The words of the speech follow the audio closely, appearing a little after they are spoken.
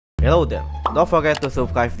Hello there, don't forget to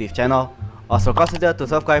subscribe this channel. Also consider to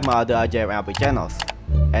subscribe my other AjayMLB channels.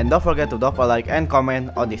 And don't forget to drop a like and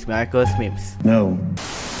comment on these Miraculous Memes. No.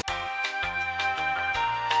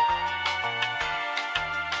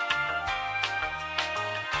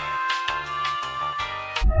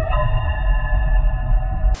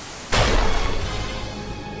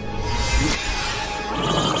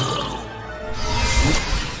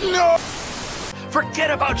 No!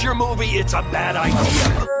 Forget about your movie, it's a bad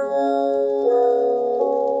idea.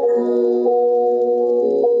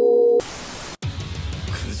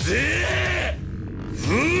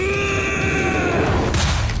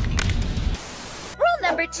 Rule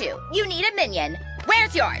number 2, you need a minion.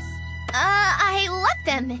 Where's yours? I left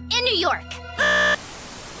them in New York.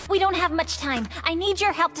 We don't have much time. I need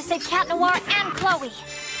your help to save Cat Noir and Chloe.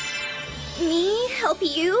 Me help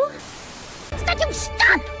you?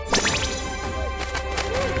 Stop!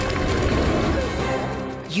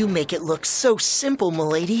 You make it look so simple,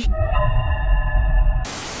 m'lady.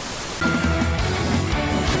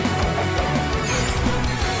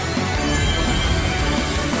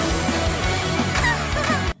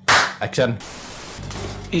 Action.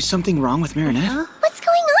 Is something wrong with Marinette? Huh? What's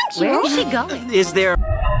going on here? Where is she going? Is there...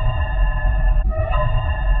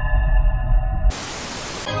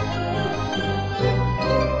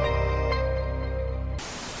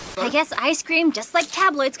 I guess ice cream, just like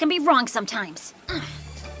tabloids, can be wrong sometimes.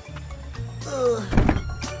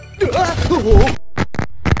 You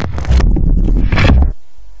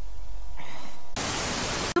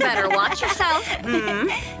better watch yourself.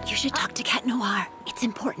 You should talk to Cat Noir. It's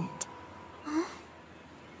important.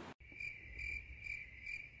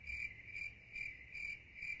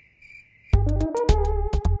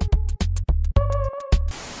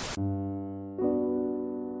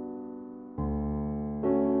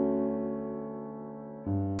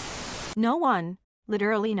 No one,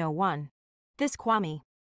 literally no one. This Kwame.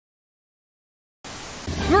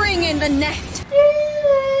 Bring in the net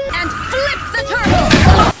and flip the turtle.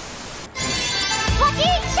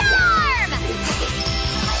 Lucky charm!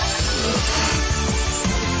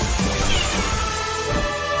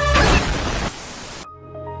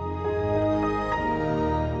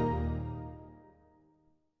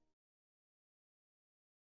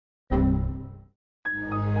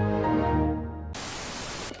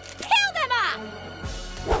 Kill them off!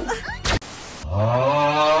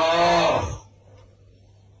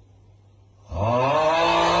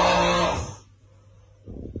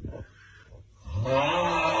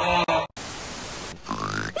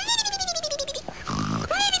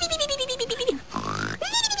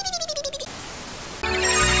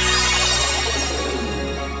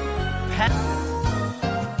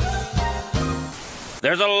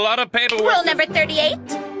 There's a lot of paperwork. Rule number 38.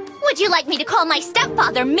 Would you like me to call my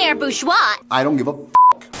stepfather Mayor Bourgeois? I don't give a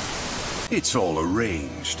It's all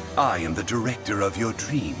arranged. I am the director of your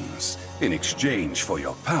dreams. In exchange for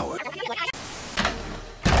your power.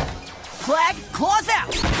 Flag, claws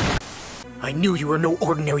out! I knew you were no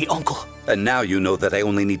ordinary uncle. And now you know that I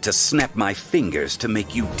only need to snap my fingers to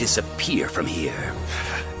make you disappear from here.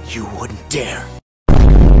 You wouldn't dare.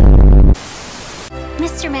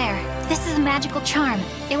 Mr. Mayor, this is a magical charm.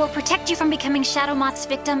 It will protect you from becoming Shadow Moth's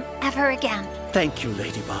victim ever again. Thank you,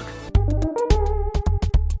 Ladybug.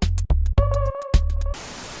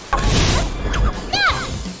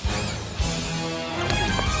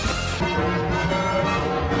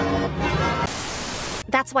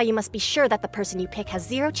 That's why you must be sure that the person you pick has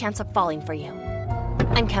zero chance of falling for you.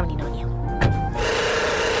 I'm counting on you.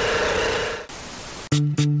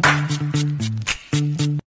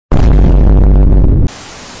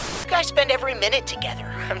 You guys spend every minute together.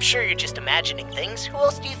 I'm sure you're just imagining things. Who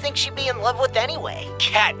else do you think she'd be in love with anyway?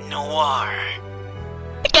 Cat Noir.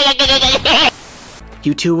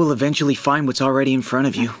 You two will eventually find what's already in front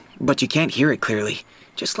of you, but you can't hear it clearly.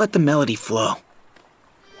 Just let the melody flow.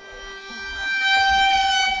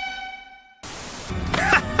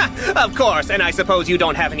 Of course, and I suppose you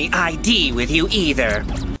don't have any ID with you either.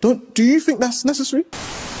 Do you think that's necessary?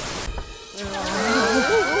 We're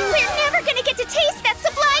never gonna get to taste that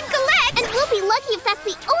sublime galette! And we'll be lucky if that's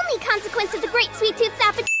the only consequence of the Great Sweet Tooth's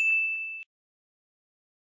appetite.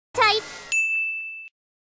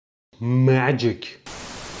 Magic.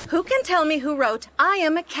 Who can tell me who wrote I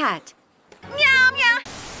Am a Cat? Meow, meow.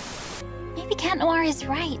 Maybe Cat Noir is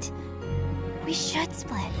right. We should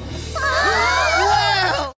split.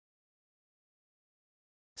 Whoa!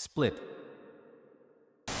 Split.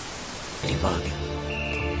 Ladybug.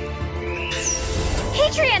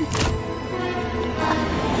 Hadrian!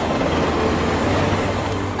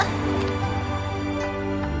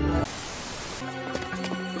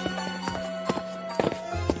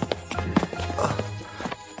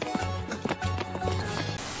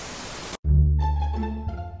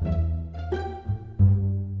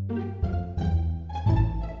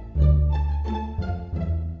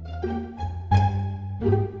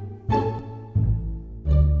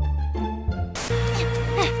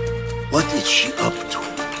 she up to?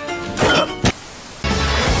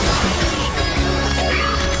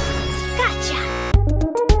 Gotcha!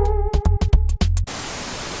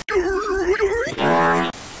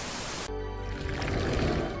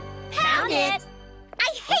 Pound it! I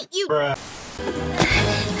hate you!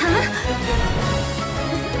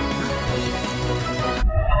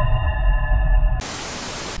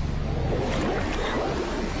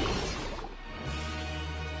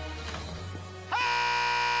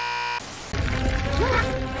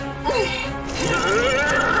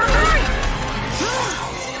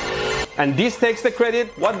 And this takes the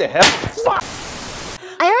credit? What the hell? Fuck!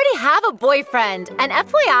 I already have a boyfriend, and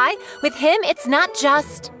FYI, with him, it's not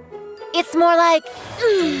just... It's more like...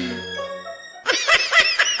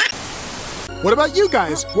 What about you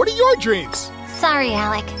guys? What are your dreams? Sorry,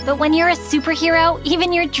 Alec, but when you're a superhero,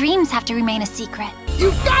 even your dreams have to remain a secret.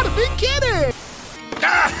 You gotta be kidding!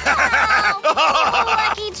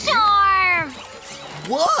 Lucky Charm!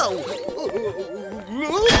 Whoa!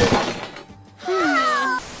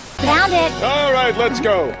 Found it! All right, let's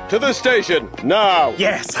go. To the station, now.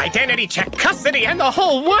 Yes, identity check, custody, and the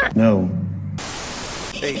whole work! No.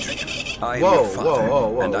 Adrian, I am your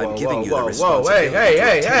father, and I'm giving you the responsibility.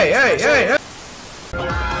 Hey!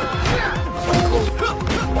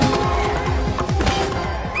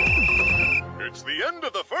 It's the end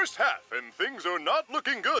of the first half, and things are not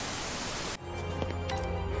looking good.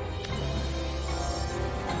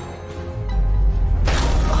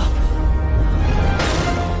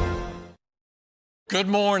 Good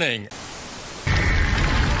morning.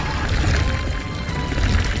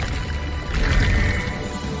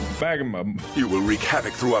 You will wreak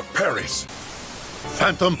havoc throughout Paris.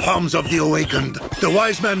 Phantom palms of the awakened. The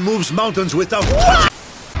wise man moves mountains without...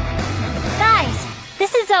 Guys,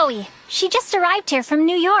 this is Zoe. She just arrived here from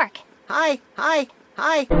New York. Hi.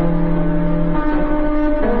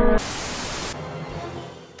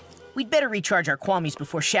 We'd better recharge our Kwamis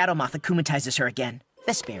before Shadow Moth akumatizes her again.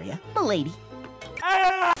 Vesperia, milady.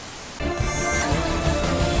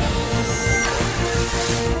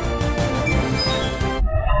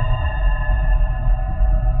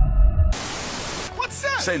 What's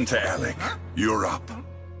that? Send to Alec. You're up.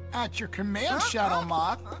 At your command, Shadow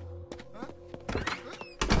Moth.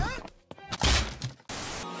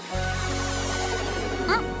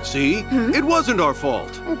 See? It wasn't our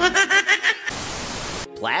fault.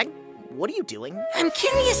 Flag? What are you doing? I'm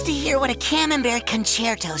curious to hear what a camembert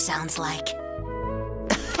concerto sounds like.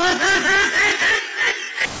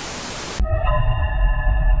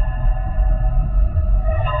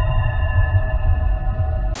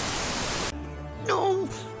 No!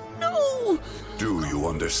 Do you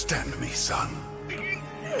understand me, son?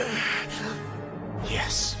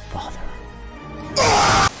 Yes, father.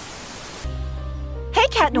 Hey,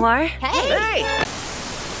 Cat Noir. Hey!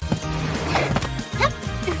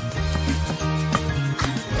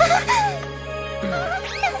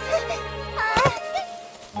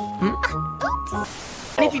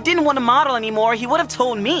 And if he didn't want to model anymore, he would have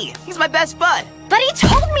told me. He's my best bud. But he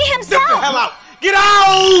told me himself! Get the hell out! Get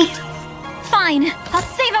out! Fine, I'll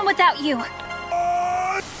save him without you.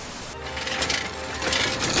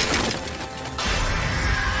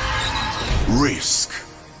 Risk.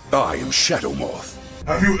 I am Shadow Moth.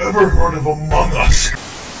 Have you ever heard of Among Us?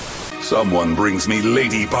 Someone brings me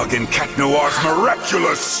Ladybug and Cat Noir's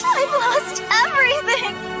Miraculous! I've lost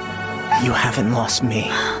everything! You haven't lost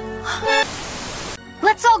me.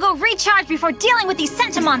 Let's all go recharge before dealing with these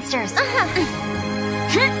Centimonsters!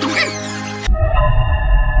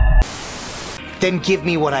 Then give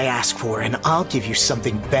me what I ask for, and I'll give you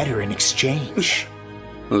something better in exchange.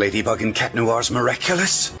 Ladybug and Cat Noir's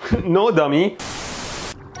Miraculous? No, dummy.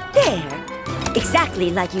 There. Exactly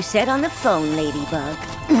like you said on the phone, Ladybug.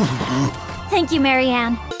 Thank you,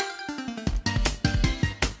 Marianne.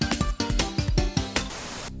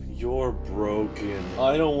 You're broken.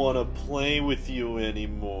 I don't want to play with you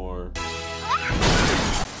anymore.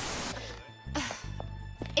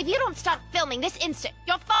 If you don't stop filming this instant,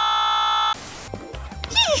 you're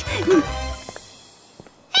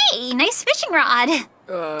Hey, nice fishing rod.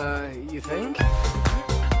 You think?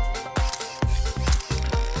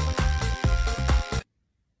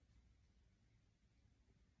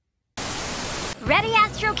 Ready,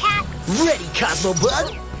 Astro Cat? Ready, Cosmo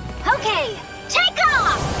Bug? Okay, take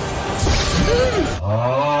off!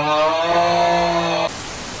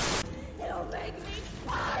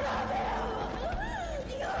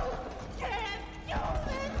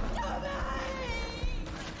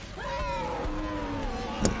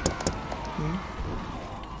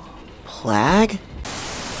 Flag?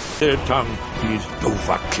 Their tongue is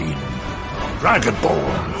Dovahkiin,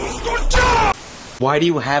 Dragonborn. Why do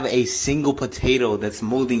you have a single potato that's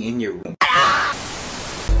molding in your room?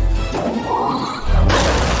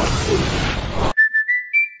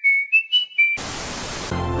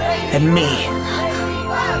 And me,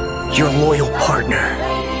 your loyal partner.